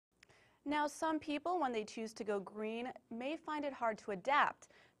Now, some people, when they choose to go green, may find it hard to adapt.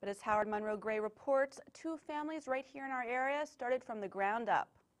 But as Howard Monroe Gray reports, 2 families right here in our area started from the ground up.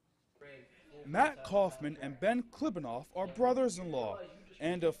 Matt Kaufman and Ben Klibanoff are brothers-in-law,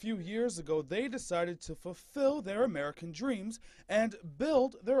 and a few years ago they decided to fulfill their American dreams and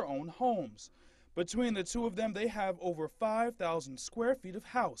build their own homes. Between the two of them, they have over 5,000 square feet of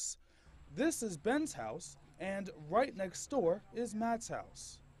house. This is Ben's house, and right next door is Matt's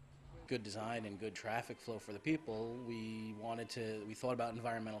house. Good design and good traffic flow for the people. We thought about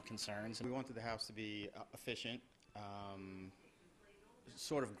environmental concerns. We wanted the house to be efficient,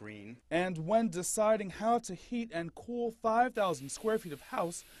 sort of green. And when deciding how to heat and cool 5,000 square feet of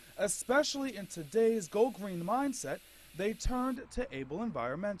house, especially in today's go green mindset, they turned to Able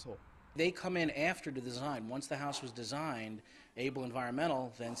Environmental. They come in after the design. Once the house was designed, Able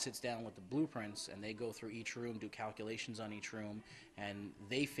Environmental then sits down with the blueprints and they go through each room, do calculations on each room, and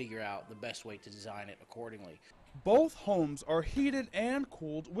they figure out the best way to design it accordingly. Both homes are heated and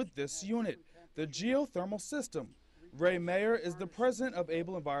cooled with this unit, the geothermal system. Ray Mayer is the president of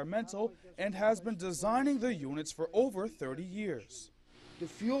Able Environmental and has been designing the units for over 30 years. The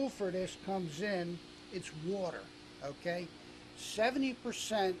fuel for this comes in, it's water, okay?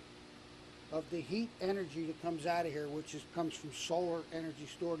 70% of the heat energy that comes out of here, which comes from solar energy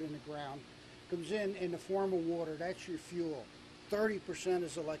stored in the ground, comes in the form of water. That's your fuel. 30%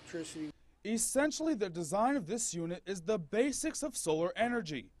 is electricity. Essentially, the design of this unit is the basics of solar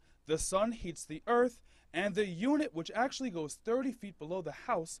energy. The sun heats the earth, and the unit, which actually goes 30 feet below the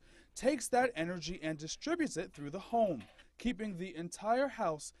house, takes that energy and distributes it through the home, keeping the entire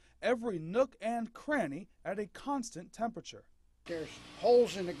house, every nook and cranny, at a constant temperature. There's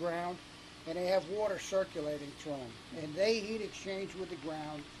holes in the ground, and they have water circulating through them, and they heat exchange with the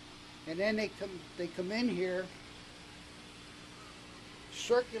ground, and then they come in here,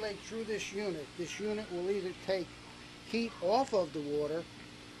 circulate through this unit. This unit will either take heat off of the water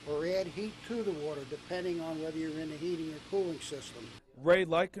or add heat to the water, depending on whether you're in the heating or cooling system. Ray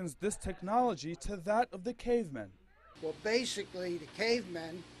likens this technology to that of the cavemen. Well, basically, the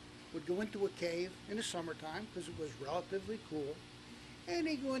cavemen would go into a cave in the summertime because it was relatively cool, and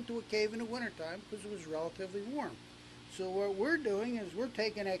they go into a cave in the wintertime because it was relatively warm. So what we're doing is we're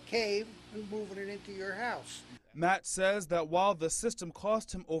taking that cave and moving it into your house. Matt says that while the system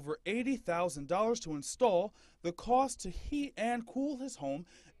cost him over $80,000 to install, the cost to heat and cool his home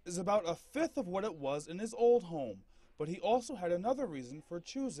is about a fifth of what it was in his old home. But he also had another reason for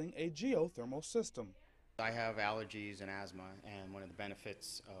choosing a geothermal system. I have allergies and asthma, and one of the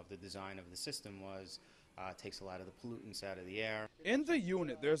benefits of the design of the system was it takes a lot of the pollutants out of the air. In the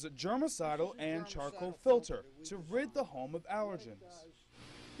unit, there's a germicidal and charcoal filter to rid the home of allergens.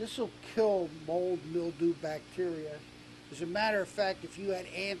 This will kill mold, mildew, bacteria. As a matter of fact, if you had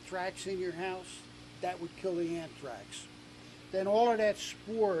anthrax in your house, that would kill the anthrax. Then all of that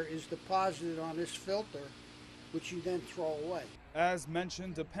spore is deposited on this filter, which you then throw away. As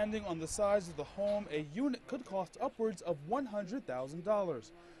mentioned, depending on the size of the home, a unit could cost upwards of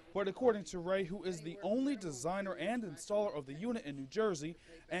 $100,000. But according to Ray, who is the only designer and installer of the unit in New Jersey,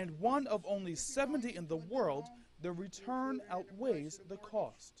 and one of only 70 in the world, the return outweighs the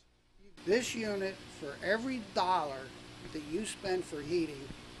cost. This unit, for every dollar that you spend for heating,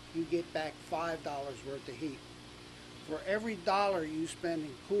 you get back $5 worth of heat. For every dollar you spend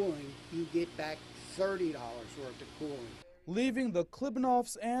in cooling, you get back $30 worth of cooling. Leaving the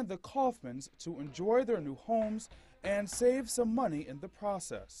Klibanoffs and the Kaufmans to enjoy their new homes and save some money in the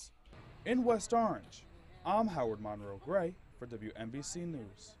process. In West Orange, I'm Howard Monroe Gray for WNBC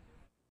News.